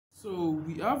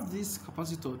we have this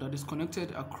capacitor that is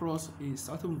connected across a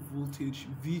certain voltage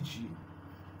VG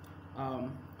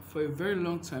for a very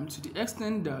long time, to the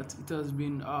extent that it has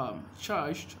been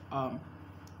charged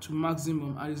to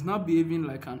maximum and is now behaving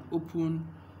like an open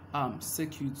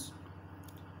circuit.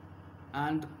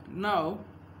 And now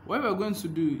what we're going to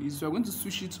do is we're going to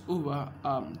switch it over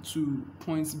to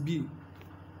point B.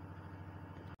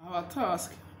 Our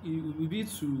task will be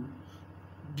to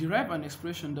derive an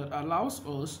expression that allows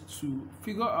us to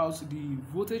figure out the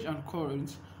voltage and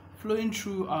current flowing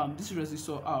through this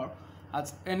resistor R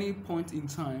at any point in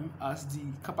time as the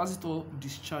capacitor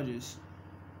discharges.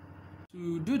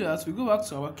 To do that, we go back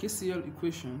to our KCL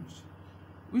equations,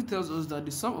 which tells us that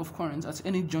the sum of current at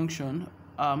any junction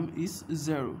is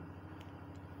 0.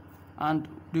 And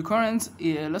the current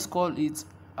here, let's call it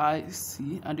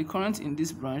IC, and the current in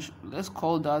this branch, let's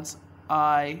call that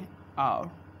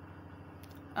IR.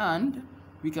 And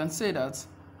we can say that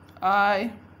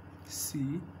IC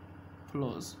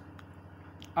plus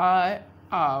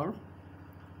IR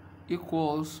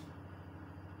equals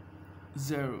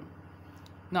 0.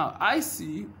 Now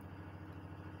IC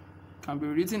can be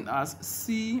written as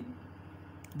C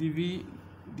dV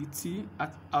dt,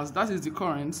 as that is the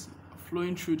current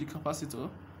flowing through the capacitor,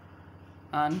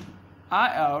 and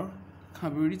IR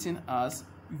can be written as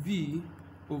V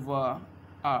over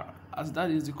R, as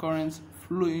that is the current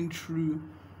flowing through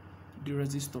the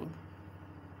resistor.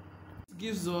 It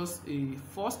gives us a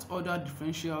first order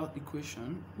differential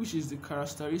equation, which is the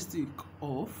characteristic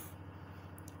of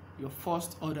your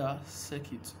first order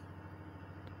circuit.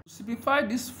 To simplify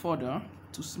this further,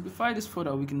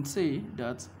 we can say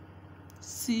that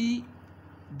C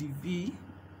dV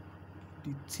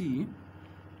dt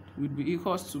would be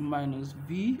equals to minus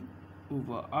V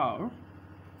over R.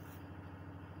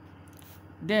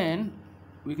 Then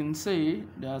we can say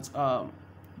that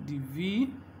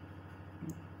dV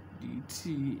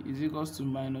dt is equals to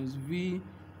minus V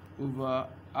over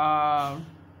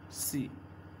RC.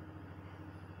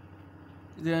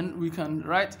 Then we can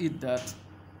write it that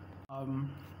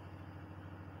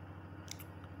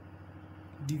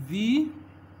dV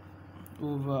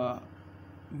over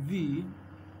V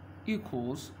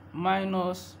equals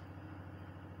minus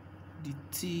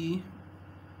dt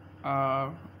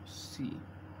RC.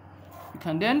 We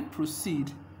can then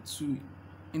proceed to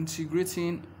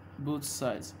integrating both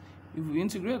sides. If we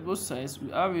integrate both sides,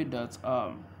 we have it that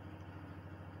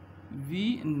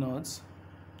V naught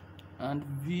and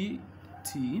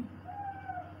VT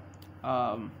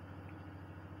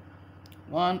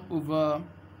 1 over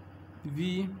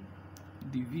V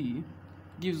dV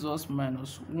gives us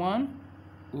minus 1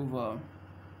 over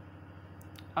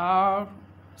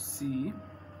RC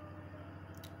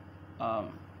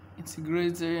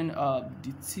integrating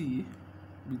dt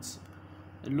with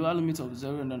a lower limit of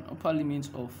 0 and an upper limit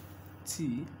of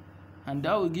t, and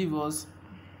that will give us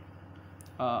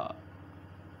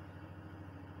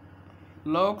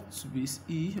log to base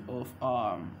e of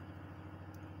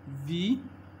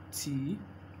vt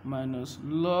minus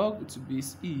log to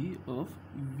base e of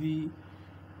v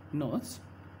naught,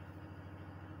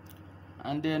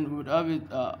 and then we would have it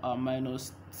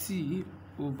minus t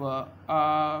over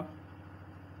rc.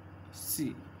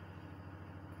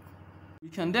 We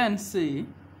can then say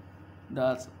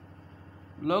that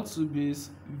log to base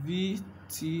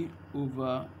vt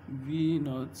over v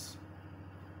naught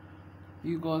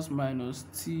equals minus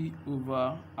t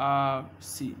over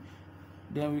rc.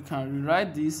 Then we can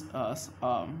rewrite this as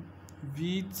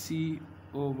vt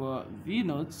over v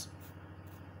naught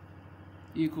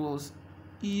equals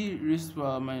e raised to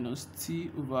power minus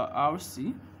t over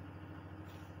rc,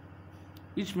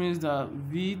 which means that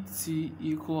vt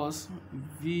equals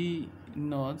v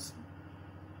naught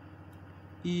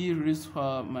e raised to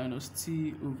power minus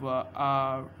t over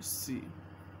rc.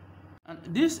 And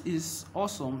this is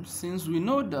awesome, since we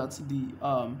know that the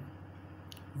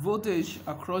voltage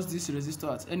across this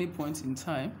resistor at any point in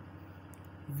time,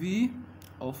 v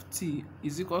of t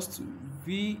is equals to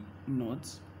v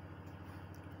naught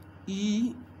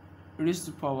e raised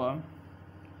to power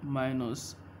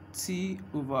minus t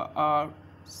over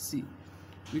rc.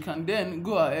 We can then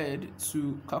go ahead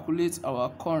to calculate our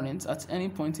current at any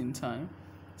point in time,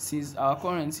 since our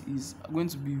current is going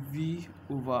to be v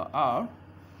over r.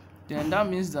 Then that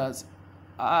means that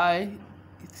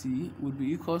IT would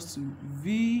be equals to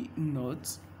v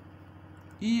naught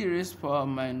e raised to power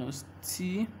minus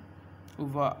t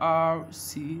over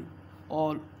rc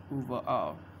all over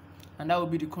r, and that will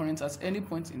be the current at any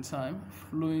point in time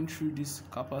flowing through this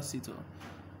capacitor,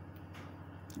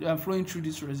 flowing through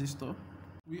this resistor.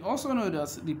 We also know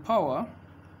that the power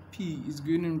P is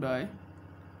given by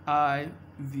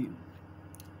IV.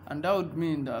 and that would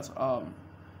mean that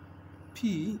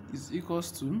P is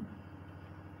equals to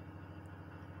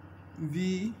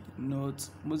V naught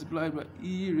multiplied by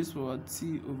e raised to power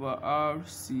t over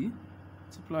RC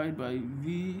multiplied by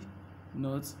V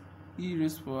naught e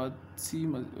raised to power t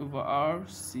over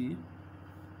RC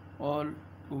all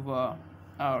over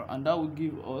R, and that will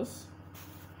give us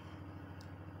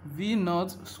V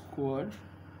naught squared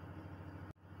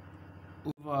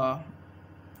over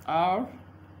R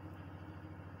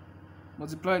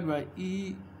multiplied by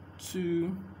E2t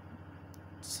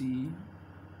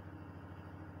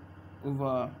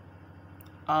over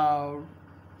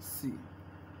RC,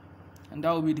 and that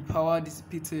will be the power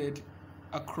dissipated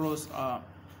across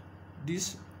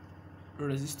this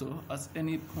resistor at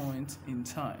any point in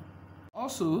time.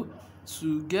 Also,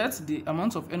 to get the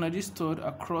amount of energy stored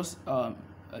across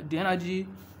the energy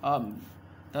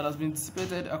that has been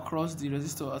dissipated across the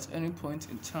resistor at any point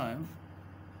in time,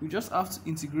 we just have to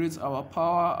integrate our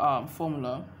power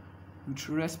formula with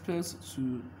respect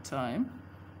to time,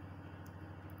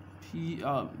 P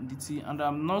dt, and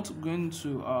I'm not going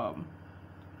to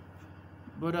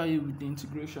bother you with the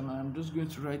integration. I'm just going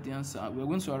to write the answer. We're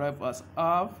going to arrive at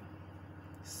half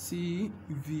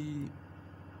CV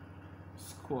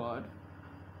squared,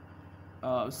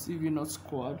 CV naught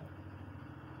squared,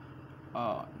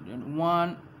 then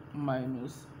 1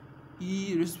 minus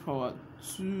e raised to power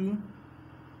 2t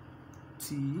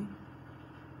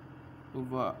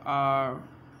over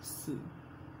RC,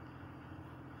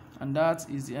 and that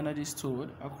is the energy stored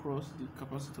across the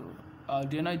capacitor,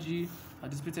 the energy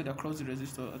dissipated across the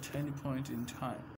resistor at any point in time.